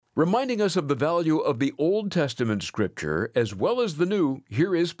Reminding us of the value of the Old Testament scripture as well as the New,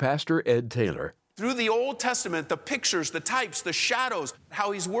 here is Pastor Ed Taylor. Through the Old Testament, the pictures, the types, the shadows,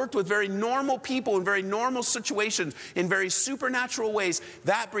 how he's worked with very normal people in very normal situations in very supernatural ways,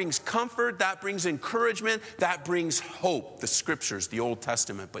 that brings comfort, that brings encouragement, that brings hope, the scriptures, the Old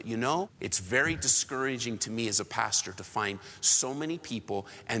Testament. But you know, it's very discouraging to me as a pastor to find so many people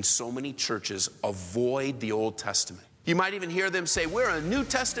and so many churches avoid the Old Testament. You might even hear them say, we're a New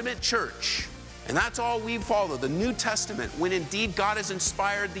Testament church. And that's all we follow, the New Testament, when indeed God has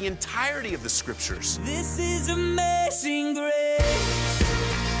inspired the entirety of the scriptures. This is amazing grace.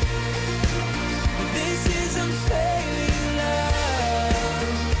 This is unfailing love.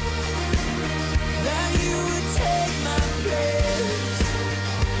 That you would take my place.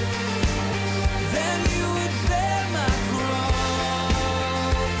 That you would bear my cross.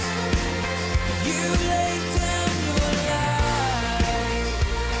 You laid down your life.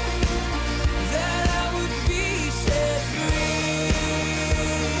 That I would be set free.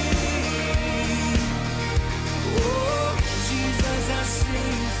 Oh, Jesus, I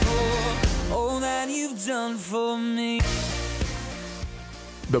sing for all that you've done for me.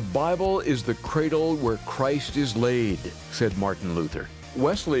 The Bible is the cradle where Christ is laid, said Martin Luther.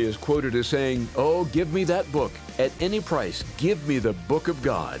 Wesley is quoted as saying, "Oh, give me that book. At any price, give me the book of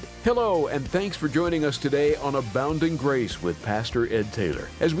God." Hello, and thanks for joining us today on Abounding Grace with Pastor Ed Taylor.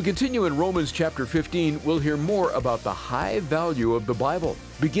 As we continue in Romans chapter 15, we'll hear more about the high value of the Bible,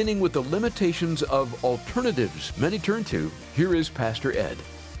 beginning with the limitations of alternatives many turn to. Here is Pastor Ed.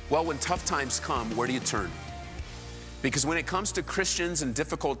 Well, when tough times come, where do you turn? Because when it comes to Christians in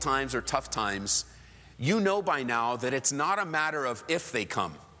difficult times or tough times, you know by now that it's not a matter of if they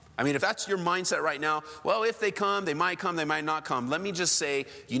come. I mean, if that's your mindset right now, well, if they come, they might not come. Let me just say,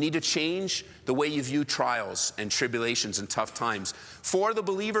 you need to change the way you view trials and tribulations and tough times. For the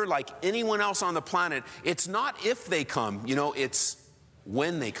believer, like anyone else on the planet, it's not if they come, it's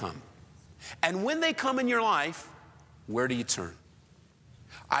when they come. And when they come in your life, where do you turn?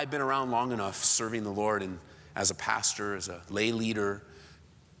 I've been around long enough serving the Lord and as a pastor, as a lay leader,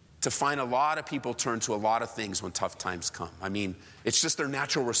 to find a lot of people turn to a lot of things when tough times come. I mean, it's just their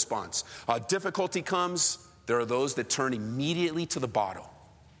natural response. Difficulty comes, there are those that turn immediately to the bottle.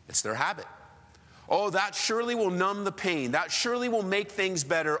 It's their habit. Oh, that surely will numb the pain. That surely will make things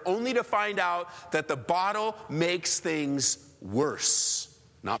better, only to find out that the bottle makes things worse,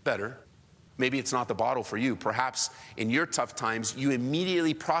 not better. Maybe it's not the bottle for you. Perhaps in your tough times, you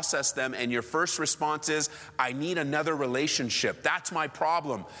immediately process them and your first response is, I need another relationship. That's my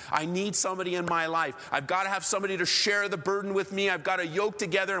problem. I need somebody in my life. I've got to have somebody to share the burden with me. I've got to yoke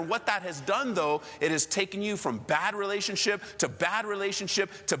together. And what that has done, though, it has taken you from bad relationship to bad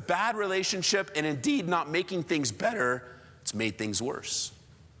relationship to bad relationship, and indeed not making things better, it's made things worse.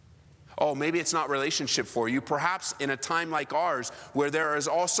 Oh, maybe it's not relationship for you. Perhaps in a time like ours where there is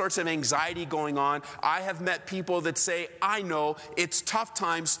all sorts of anxiety going on, I have met people that say, I know it's tough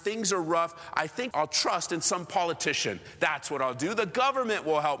times, things are rough. I think I'll trust in some politician. That's what I'll do. The government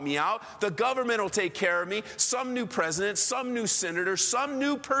will help me out. The government will take care of me. Some new president, some new senator, some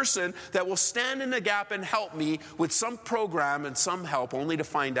new person that will stand in the gap and help me with some program and some help, only to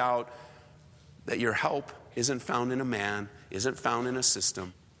find out that your help isn't found in a man, isn't found in a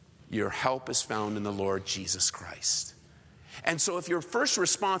system. Your help is found in the Lord Jesus Christ. And so if your first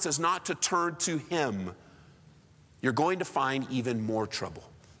response is not to turn to Him, you're going to find even more trouble,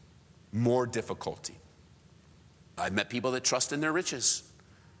 more difficulty. I've met people that trust in their riches.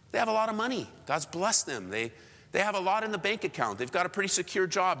 They have a lot of money. God's blessed them. They have a lot in the bank account. They've got a pretty secure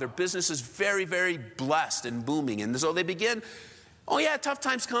job. Their business is very, very blessed and booming. And so they begin, oh yeah, tough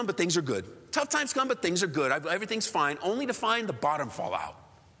times come, but things are good. Tough times come, but things are good. Everything's fine, only to find the bottom fall out.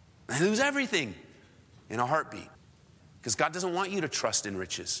 And lose everything in a heartbeat. Because God doesn't want you to trust in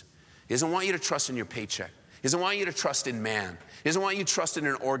riches. He doesn't want you to trust in your paycheck. He doesn't want you to trust in man. He doesn't want you to trust in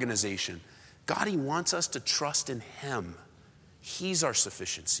an organization. God, He wants us to trust in Him. He's our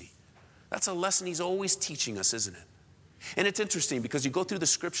sufficiency. That's a lesson He's always teaching us, isn't it? And it's interesting because you go through the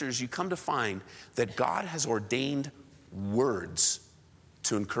scriptures, you come to find that God has ordained words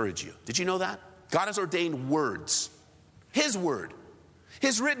to encourage you. Did you know that? God has ordained words. His word.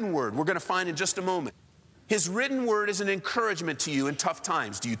 His written word, we're going to find in just a moment. His written word is an encouragement to you in tough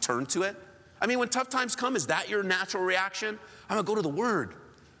times. Do you turn to it? I mean, when tough times come, is that your natural reaction? I'm going to go to the word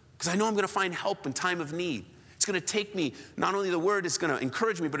because I know I'm going to find help in time of need. It's going to take me, not only the word is going to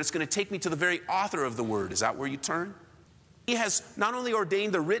encourage me, but it's going to take me to the very author of the word. Is that where you turn? He has not only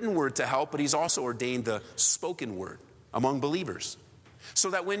ordained the written word to help, but He's also ordained the spoken word among believers. So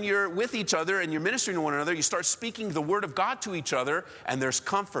that when you're with each other and you're ministering to one another, you start speaking the word of God to each other, and there's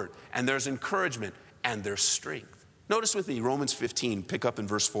comfort, and there's encouragement, and there's strength. Notice with me, Romans 15, pick up in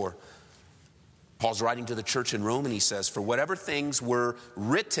verse 4. Paul's writing to the church in Rome, and he says, for whatever things were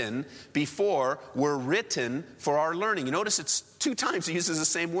written before were written for our learning. You notice it's 2 times he uses the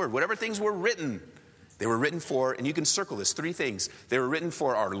same word. Whatever things were written, they were written for, and you can circle this, 3 things. They were written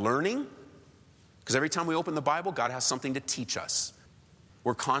for our learning, because every time we open the Bible, God has something to teach us.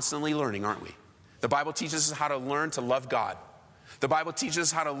 We're constantly learning, aren't we? The Bible teaches us how to learn to love God. The Bible teaches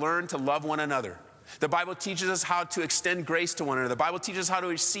us how to learn to love one another. The Bible teaches us how to extend grace to one another. The Bible teaches us how to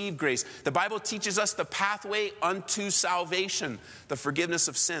receive grace. The Bible teaches us the pathway unto salvation, the forgiveness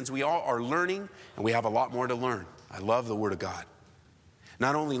of sins. We all are learning, and we have a lot more to learn. I love the Word of God.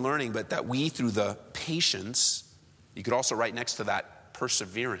 Not only learning, but that we, through the patience, you could also write next to that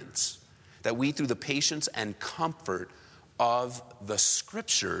perseverance, that we, through the patience and comfort of the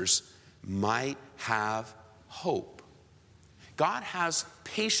Scriptures, might have hope. God has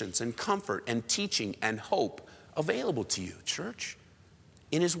patience and comfort and teaching and hope available to you, church,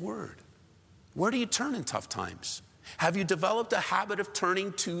 in His Word. Where do you turn in tough times? Have you developed a habit of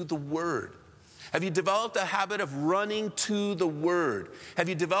turning to the Word? Have you developed a habit of running to the Word? Have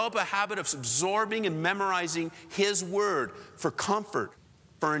you developed a habit of absorbing and memorizing His Word for comfort,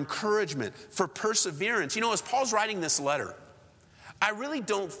 for encouragement, for perseverance? You know, as Paul's writing this letter, I really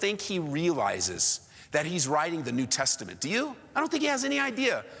don't think he realizes that he's writing the New Testament. Do you? I don't think he has any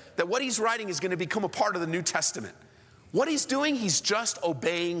idea that what he's writing is going to become a part of the New Testament. What he's doing, he's just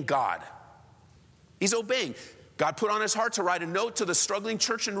obeying God. He's obeying. God put on his heart to write a note to the struggling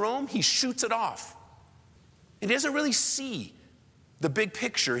church in Rome. He shoots it off. And he doesn't really see the big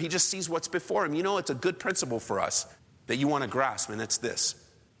picture. He just sees what's before him. You know, it's a good principle for us that you want to grasp, and it's this.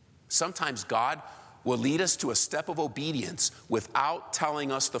 Sometimes God will lead us to a step of obedience without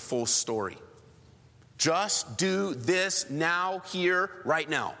telling us the full story. Just do this now, here, right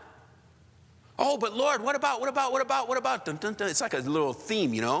now. Oh, but Lord, what about? Dun, dun, dun. It's like a little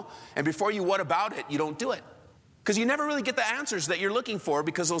theme, you know? And before you what about it, you don't do it. Because you never really get the answers that you're looking for,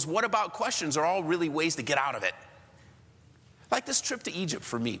 because those what about questions are all really ways to get out of it. Like this trip to Egypt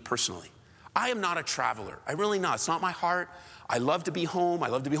for me personally. I am not a traveler. I really not. It's not my heart. I love to be home. I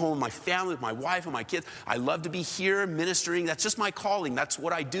love to be home with my family, with my wife and my kids. I love to be here ministering. That's just my calling. That's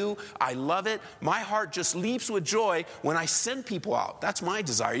what I do. I love it. My heart just leaps with joy when I send people out. That's my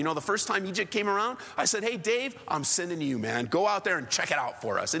desire. You know, the first time Egypt came around, I said, hey, Dave, I'm sending you, man. Go out there and check it out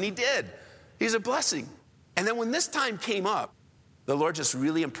for us. And he did. He's a blessing. And then when this time came up, the Lord just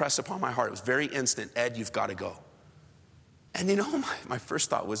really impressed upon my heart. It was very instant. Ed, you've got to go. And you know, my first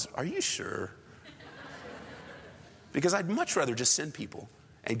thought was, are you sure? Because I'd much rather just send people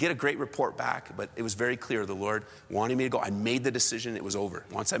and get a great report back. But it was very clear the Lord wanted me to go. I made the decision. It was over.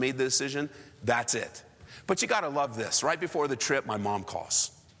 Once I made the decision, that's it. But you got to love this. Right before the trip, my mom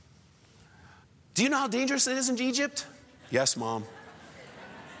calls. Do you know how dangerous it is in Egypt? Yes, Mom.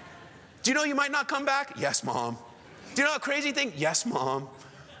 Do you know you might not come back? Yes, Mom. Do you know a crazy thing? Yes, Mom.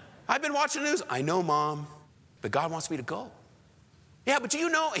 I've been watching the news. I know, Mom. But God wants me to go. Yeah, but do you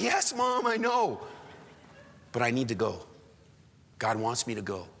know? Yes, Mom, I know. But I need to go. God wants me to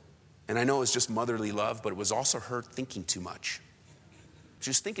go. And I know it was just motherly love, but it was also her thinking too much. She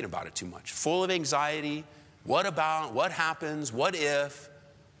was thinking about it too much. Full of anxiety. What about? What happens? What if?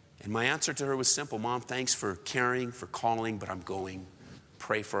 And my answer to her was simple. Mom, thanks for caring, for calling, but I'm going.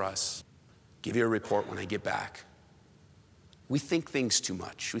 Pray for us. Give you a report when I get back. We think things too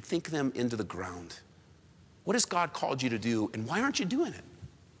much. We think them into the ground. What has God called you to do, and why aren't you doing it?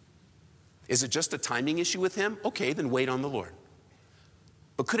 Is it just a timing issue with him? Okay, then wait on the Lord.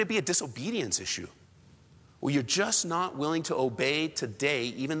 But could it be a disobedience issue? Well, you're just not willing to obey today,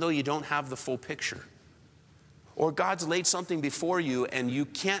 even though you don't have the full picture. Or God's laid something before you, and you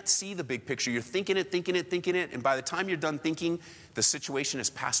can't see the big picture. You're thinking it, and by the time you're done thinking, the situation has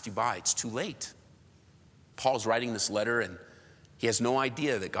passed you by. It's too late. Paul's writing this letter, and he has no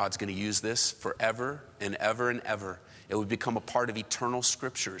idea that God's going to use this forever and ever and ever. It would become a part of eternal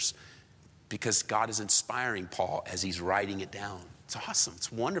scriptures because God is inspiring Paul as he's writing it down. It's awesome.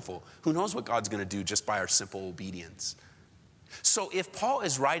 It's wonderful. Who knows what God's going to do just by our simple obedience? So if Paul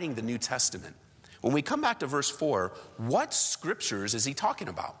is writing the New Testament, when we come back to verse 4, what scriptures is he talking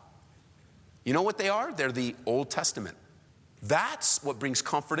about? You know what they are? They're the Old Testament. That's what brings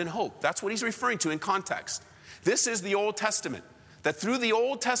comfort and hope. That's what he's referring to in context. This is the Old Testament. That through the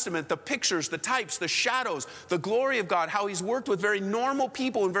Old Testament, the pictures, the types, the shadows, the glory of God, how he's worked with very normal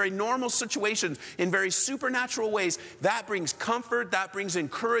people in very normal situations, in very supernatural ways, that brings comfort, that brings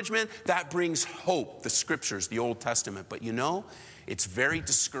encouragement, that brings hope, the scriptures, the Old Testament. But you know, it's very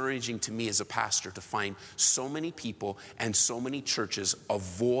discouraging to me as a pastor to find so many people and so many churches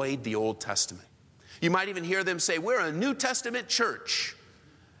avoid the Old Testament. You might even hear them say, we're a New Testament church,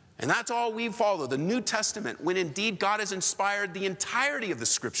 and that's all we follow, the New Testament, when indeed God has inspired the entirety of the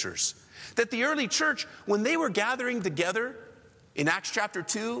Scriptures. That the early church, when they were gathering together in Acts chapter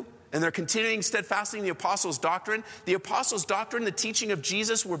 2, and they're continuing steadfastly in the apostles' doctrine, the teaching of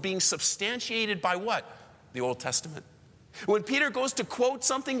Jesus were being substantiated by what? The Old Testament. When Peter goes to quote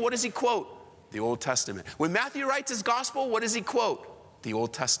something, what does he quote? The Old Testament. When Matthew writes his gospel, what does he quote? The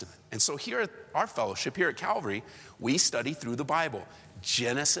Old Testament. And so here at our fellowship, here at Calvary, we study through the Bible,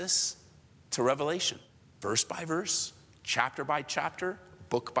 Genesis to Revelation, verse by verse, chapter by chapter,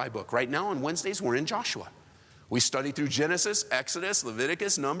 book by book. Right now on Wednesdays, we're in Joshua. We study through Genesis, Exodus,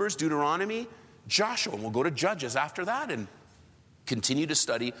 Leviticus, Numbers, Deuteronomy, Joshua. And we'll go to Judges after that and continue to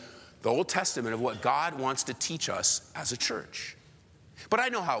study the Old Testament of what God wants to teach us as a church. But I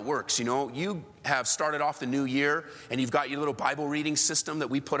know how it works. You know, you have started off the new year and you've got your little Bible reading system that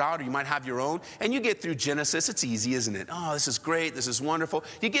we put out, or you might have your own, and you get through Genesis. It's easy, isn't it? Oh, this is great. This is wonderful.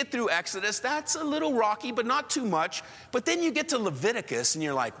 You get through Exodus. That's a little rocky, but not too much. But then you get to Leviticus and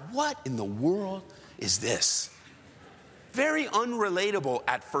you're like, what in the world is this? Very unrelatable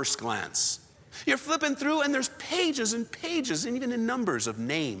at first glance. You're flipping through and there's pages and pages, and even in Numbers, of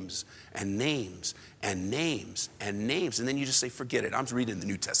names and names and names and names. And then you just say, forget it. I'm reading the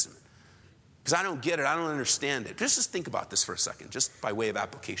New Testament. Because I don't get it. I don't understand it. Just think about this for a second, just by way of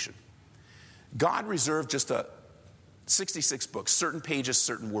application. God reserved just 66 books, certain pages,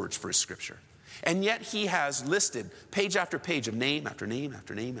 certain words for his scripture. And yet he has listed page after page of name after name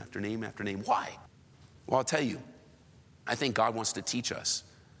after name after name after name. Why? Well, I'll tell you. I think God wants to teach us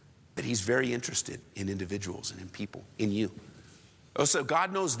that he's very interested in individuals and in people, in you. Oh, so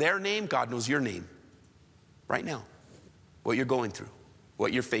God knows their name, God knows your name right now. What you're going through,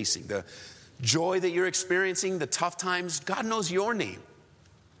 what you're facing, the joy that you're experiencing, the tough times, God knows your name.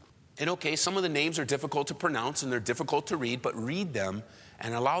 And okay, some of the names are difficult to pronounce and they're difficult to read, but read them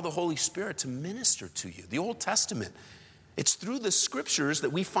and allow the Holy Spirit to minister to you. The Old Testament, it's through the Scriptures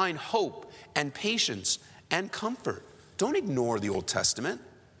that we find hope and patience and comfort. Don't ignore the Old Testament.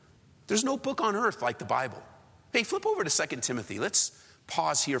 There's no book on earth like the Bible. Hey, flip over to 2 Timothy. Let's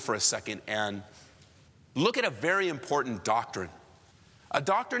pause here for a second and look at a very important doctrine. A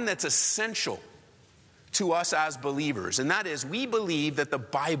doctrine that's essential to us as believers. And that is, we believe that the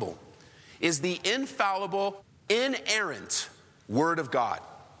Bible is the infallible, inerrant Word of God.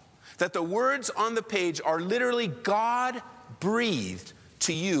 That the words on the page are literally God-breathed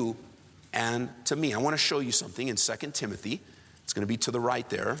to you and to me. I want to show you something in 2 Timothy. It's going to be to the right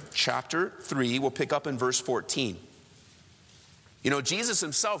there. Chapter 3, we'll pick up in verse 14. You know, Jesus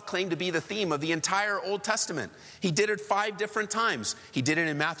himself claimed to be the theme of the entire Old Testament. He did it 5 different times. He did it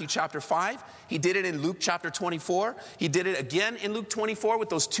in Matthew chapter 5. He did it in Luke chapter 24. He did it again in Luke 24 with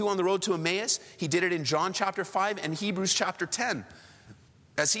those 2 on the road to Emmaus. He did it in John chapter 5 and Hebrews chapter 10.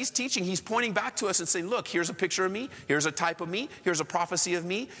 As he's teaching, he's pointing back to us and saying, look, here's a picture of me. Here's a type of me. Here's a prophecy of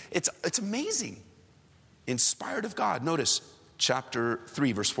me. It's amazing. Inspired of God. Notice chapter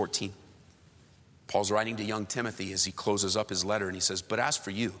 3, verse 14. Paul's writing to young Timothy as he closes up his letter, and he says, but as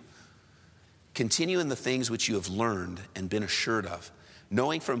for you, continue in the things which you have learned and been assured of,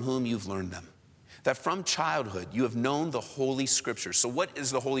 knowing from whom you've learned them, that from childhood you have known the Holy Scriptures. So what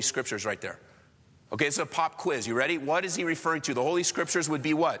is the Holy Scriptures right there? Okay, it's a pop quiz. You ready? What is he referring to? The Holy Scriptures would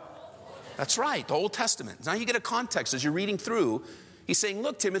be what? That's right, the Old Testament. Now you get a context as you're reading through. He's saying,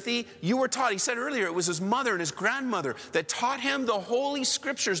 look, Timothy, you were taught. He said earlier it was his mother and his grandmother that taught him the Holy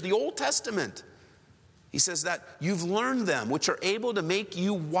Scriptures, the Old Testament. He says that you've learned them, which are able to make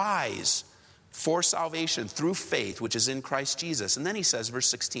you wise for salvation through faith, which is in Christ Jesus. And then he says, verse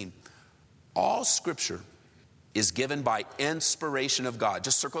 16, all Scripture is given by inspiration of God.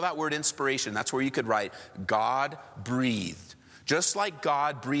 Just circle that word inspiration. That's where you could write God breathed. Just like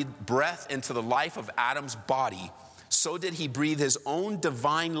God breathed breath into the life of Adam's body, so did he breathe his own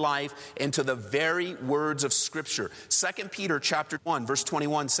divine life into the very words of Scripture. 2 Peter chapter 1, verse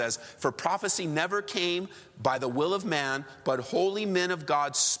 21 says, for prophecy never came by the will of man, but holy men of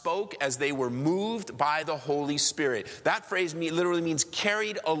God spoke as they were moved by the Holy Spirit. That phrase literally means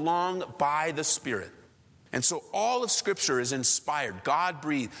carried along by the Spirit. And so all of Scripture is inspired,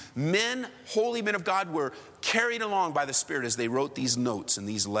 God-breathed. Men, holy men of God, were carried along by the Spirit as they wrote these notes and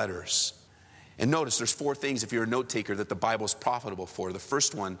these letters. And notice there's 4 things, if you're a note taker, that the Bible is profitable for. The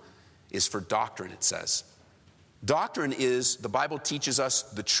first one is for doctrine, it says. Doctrine is, the Bible teaches us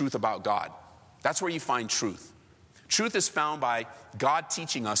the truth about God. That's where you find truth. Truth is found by God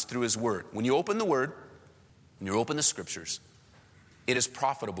teaching us through his word. When you open the word, when you open the Scriptures, it is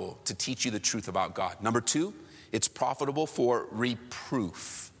profitable to teach you the truth about God. Number two, it's profitable for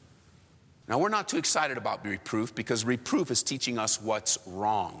reproof. Now, we're not too excited about reproof because reproof is teaching us what's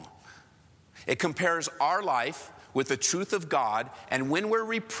wrong. It compares our life with the truth of God, and when we're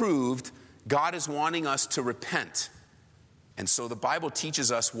reproved, God is wanting us to repent. And so the Bible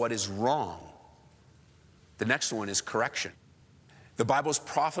teaches us what is wrong. The next one is correction. The Bible is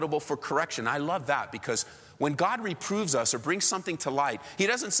profitable for correction. I love that because when God reproves us or brings something to light, he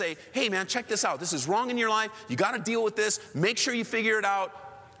doesn't say, hey man, check this out. This is wrong in your life. You got to deal with this. Make sure you figure it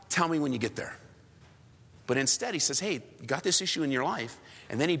out. Tell me when you get there. But instead he says, hey, you got this issue in your life.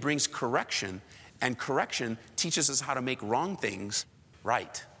 And then he brings correction. And correction teaches us how to make wrong things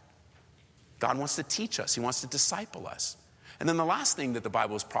right. God wants to teach us. He wants to disciple us. And then the last thing that the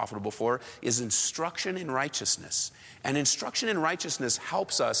Bible is profitable for is instruction in righteousness. And instruction in righteousness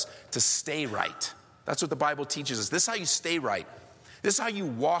helps us to stay right. That's what the Bible teaches us. This is how you stay right. This is how you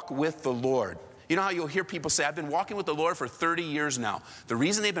walk with the Lord. You know how you'll hear people say, I've been walking with the Lord for 30 years now. The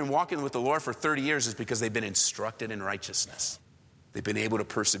reason they've been walking with the Lord for 30 years is because they've been instructed in righteousness. They've been able to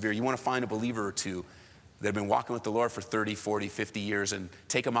persevere. You want to find a believer or two that have been walking with the Lord for 30, 40, 50 years and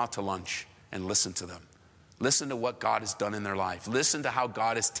take them out to lunch and listen to them. Listen to what God has done in their life. Listen to how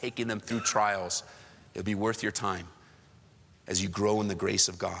God has taken them through trials. It'll be worth your time as you grow in the grace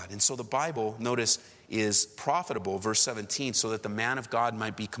of God. And so the Bible, notice, is profitable, verse 17, so that the man of God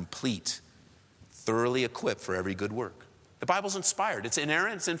might be complete, thoroughly equipped for every good work. The Bible's inspired. It's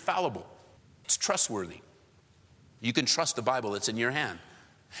inerrant. It's infallible. It's trustworthy. You can trust the Bible. It's in your hand.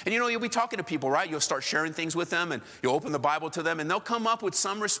 And you know, you'll be talking to people, right? You'll start sharing things with them and you'll open the Bible to them and they'll come up with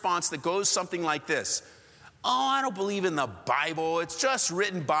some response that goes something like this. Oh, I don't believe in the Bible. It's just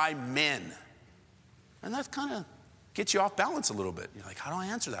written by men. And that kind of gets you off balance a little bit. You're like, how do I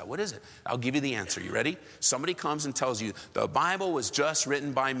answer that? What is it? I'll give you the answer. You ready? Somebody comes and tells you the Bible was just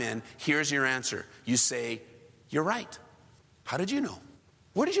written by men. Here's your answer. You say, you're right. How did you know?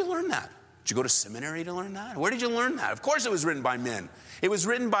 Where did you learn that? Did you go to seminary to learn that? Where did you learn that? Of course it was written by men. It was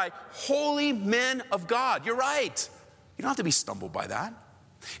written by holy men of God. You're right. You don't have to be stumbled by that.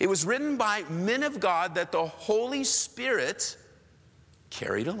 It was written by men of God that the Holy Spirit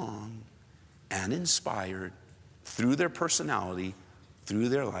carried along and inspired through their personality, through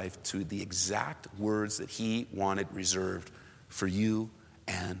their life, to the exact words that he wanted reserved for you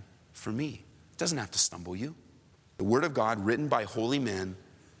and for me. It doesn't have to stumble you. The Word of God written by holy men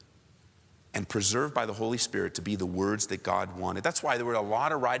and preserved by the Holy Spirit to be the words that God wanted. That's why there were a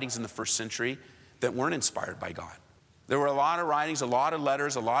lot of writings in the first century that weren't inspired by God. There were a lot of writings, a lot of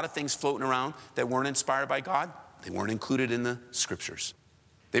letters, a lot of things floating around that weren't inspired by God. They weren't included in the scriptures.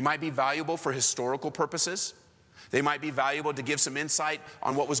 They might be valuable for historical purposes. They might be valuable to give some insight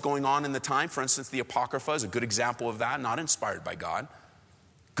on what was going on in the time. For instance, the Apocrypha is a good example of that, not inspired by God.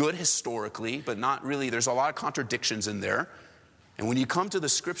 Good historically, but not really. There's a lot of contradictions in there. And when you come to the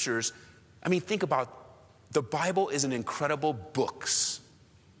scriptures, I mean, think about the Bible is an incredible books.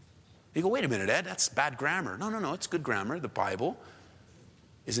 You go, wait a minute, Ed, that's bad grammar. No, it's good grammar. The Bible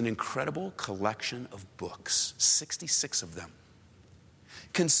is an incredible collection of books, 66 of them.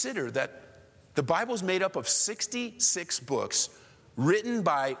 Consider that the Bible is made up of 66 books written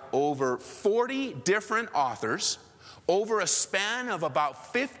by over 40 different authors over a span of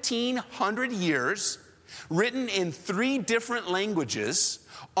about 1,500 years, written in 3 different languages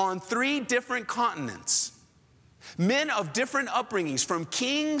on 3 different continents. Men of different upbringings, from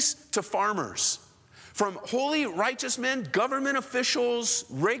kings to farmers, from holy, righteous men, government officials,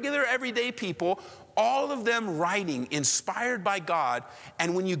 regular, everyday people, all of them writing, inspired by God.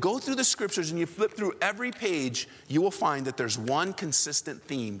 And when you go through the scriptures and you flip through every page, you will find that there's one consistent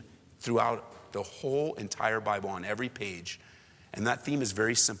theme throughout the whole entire Bible on every page. And that theme is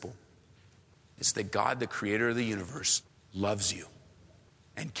very simple. It's that God, the creator of the universe, loves you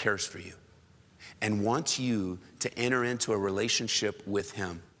and cares for you and wants you to enter into a relationship with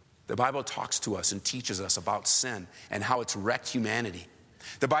him. The Bible talks to us and teaches us about sin and how it's wrecked humanity.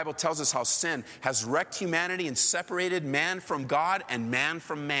 The Bible tells us how sin has wrecked humanity and separated man from God and man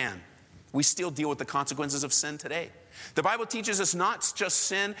from man. We still deal with the consequences of sin today. The Bible teaches us not just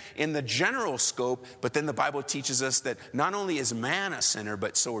sin in the general scope, but then the Bible teaches us that not only is man a sinner,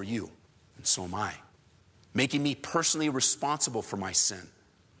 but so are you, and so am I, making me personally responsible for my sin.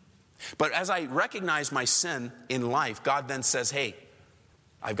 But as I recognize my sin in life, God then says, hey,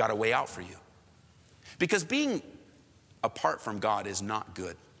 I've got a way out for you. Because being apart from God is not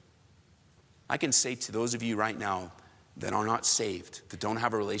good. I can say to those of you right now that are not saved, that don't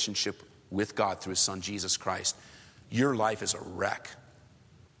have a relationship with God through his son Jesus Christ, your life is a wreck.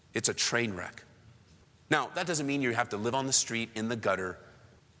 It's a train wreck. Now, that doesn't mean you have to live on the street, in the gutter,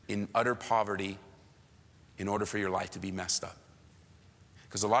 in utter poverty, in order for your life to be messed up.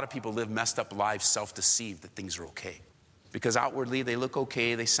 Because a lot of people live messed up lives, self-deceived that things are okay. Because outwardly they look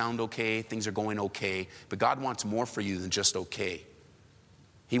okay, they sound okay, things are going okay. But God wants more for you than just okay.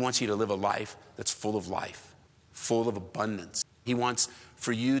 He wants you to live a life that's full of life, full of abundance. He wants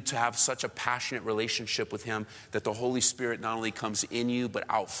for you to have such a passionate relationship with Him that the Holy Spirit not only comes in you, but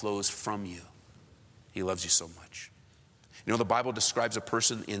outflows from you. He loves you so much. You know, the Bible describes a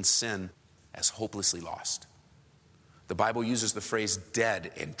person in sin as hopelessly lost. The Bible uses the phrase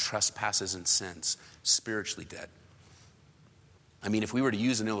dead in trespasses and sins, spiritually dead. I mean, if we were to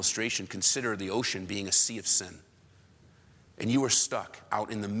use an illustration, consider the ocean being a sea of sin. And you were stuck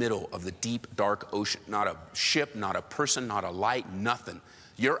out in the middle of the deep, dark ocean. Not a ship, not a person, not a light, nothing.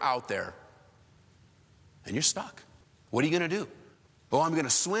 You're out there and you're stuck. What are you going to do? Oh, I'm going to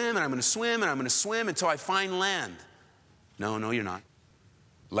swim and I'm going to swim and I'm going to swim until I find land. No, you're not.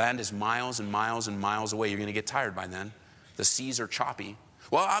 Land is miles and miles and miles away. You're going to get tired by then. The seas are choppy.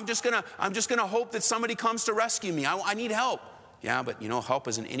 Well, I'm just going to hope that somebody comes to rescue me. I need help. Yeah, but you know, help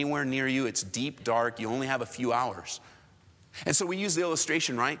isn't anywhere near you. It's deep, dark. You only have a few hours. And so we use the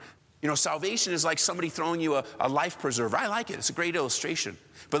illustration, right? You know, salvation is like somebody throwing you a life preserver. I like it. It's a great illustration.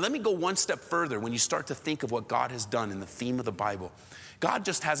 But let me go one step further when you start to think of what God has done in the theme of the Bible. God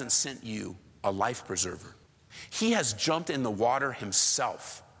just hasn't sent you a life preserver. He has jumped in the water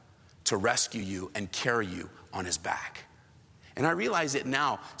Himself to rescue you and carry you on His back. And I realize it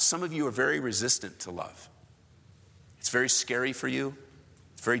now. Some of you are very resistant to love. It's very scary for you.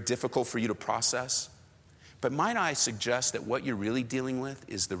 It's very difficult for you to process. But might I suggest that what you're really dealing with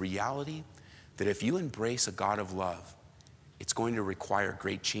is the reality that if you embrace a God of love, it's going to require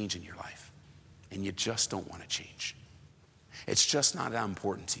great change in your life. And you just don't want to change. It's just not that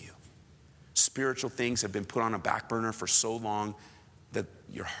important to you. Spiritual things have been put on a back burner for so long that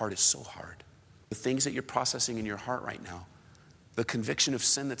your heart is so hard. The things that you're processing in your heart right now, the conviction of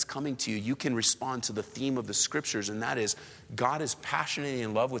sin that's coming to you, you can respond to the theme of the scriptures, and that is God is passionately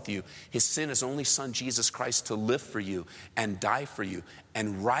in love with you. His sent His only Son, Jesus Christ, to live for you and die for you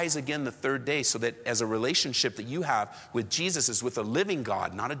and rise again the third day, so that as a relationship that you have with Jesus is with a living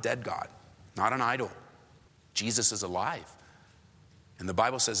God, not a dead God, not an idol. Jesus is alive. And the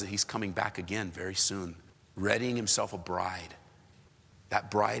Bible says that He's coming back again very soon, readying Himself a bride. That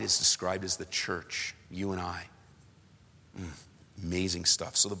bride is described as the church, you and I. Amazing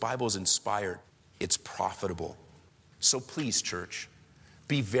stuff. So the Bible is inspired. It's profitable. So please, church,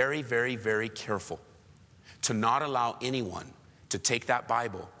 be very, very, very careful to not allow anyone to take that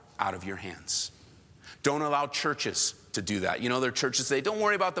Bible out of your hands. Don't allow churches to do that. You know, there are churches that say, don't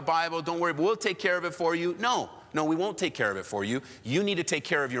worry about the Bible, don't worry, we'll take care of it for you. No, we won't take care of it for you. You need to take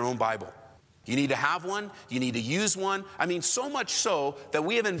care of your own Bible. You need to have one. You need to use one. I mean, so much so that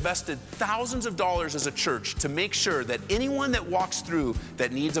we have invested thousands of dollars as a church to make sure that anyone that walks through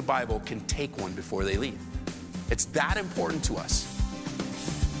that needs a Bible can take one before they leave. It's that important to us.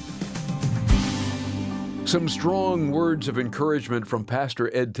 Some strong words of encouragement from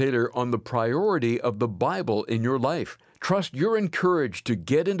Pastor Ed Taylor on the priority of the Bible in your life. Trust you're encouraged to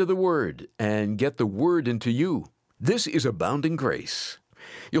get into the Word and get the Word into you. This is Abounding Grace.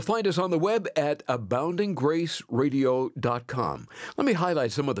 You'll find us on the web at aboundinggraceradio.com. Let me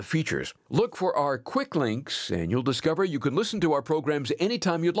highlight some of the features. Look for our quick links, and you'll discover you can listen to our programs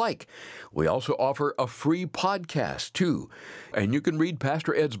anytime you'd like. We also offer a free podcast, too, and you can read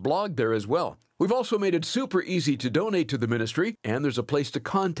Pastor Ed's blog there as well. We've also made it super easy to donate to the ministry, and there's a place to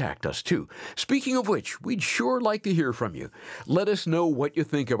contact us, too. Speaking of which, we'd sure like to hear from you. Let us know what you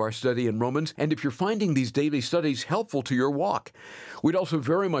think of our study in Romans, and if you're finding these daily studies helpful to your walk. We'd also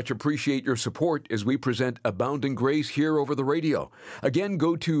very much appreciate your support as we present Abounding Grace here over the radio. Again,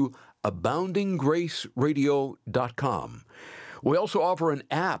 go to aboundinggraceradio.com. We also offer an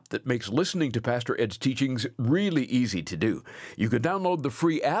app that makes listening to Pastor Ed's teachings really easy to do. You can download the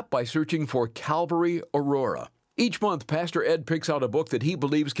free app by searching for Calvary Aurora. Each month, Pastor Ed picks out a book that he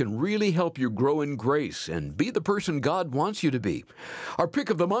believes can really help you grow in grace and be the person God wants you to be. Our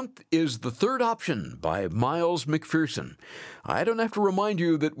pick of the month is The Third Option by Miles McPherson. I don't have to remind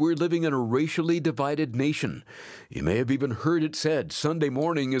you that we're living in a racially divided nation. You may have even heard it said Sunday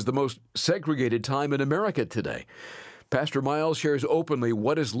morning is the most segregated time in America today. Pastor Miles shares openly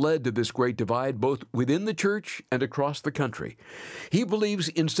what has led to this great divide both within the church and across the country. He believes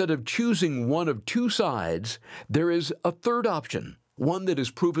instead of choosing one of two sides, there is a third option, one that is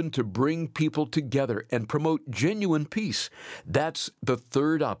proven to bring people together and promote genuine peace. That's the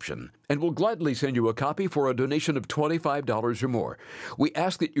third option, and we'll gladly send you a copy for a donation of $25 or more. We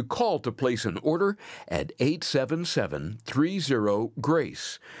ask that you call to place an order at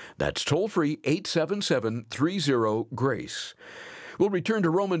 877-30-GRACE. That's toll-free 877-30-GRACE. We'll return to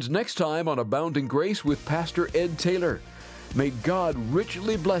Romans next time on Abounding Grace with Pastor Ed Taylor. May God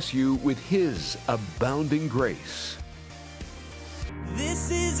richly bless you with His abounding grace.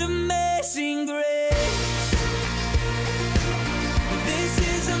 This is amazing grace. This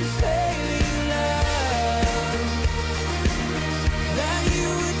is unfailing love. That you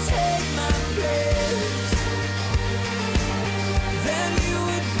would take my place. That you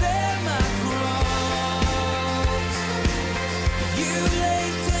would bear my cross. You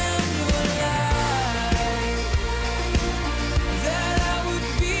laid down your life. That I would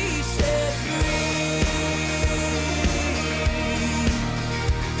be set free.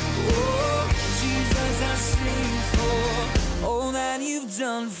 Oh, Jesus, I sing for all that you've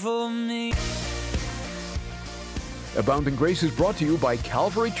done for me. Abounding Grace is brought to you by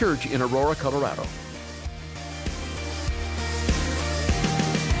Calvary Church in Aurora, Colorado.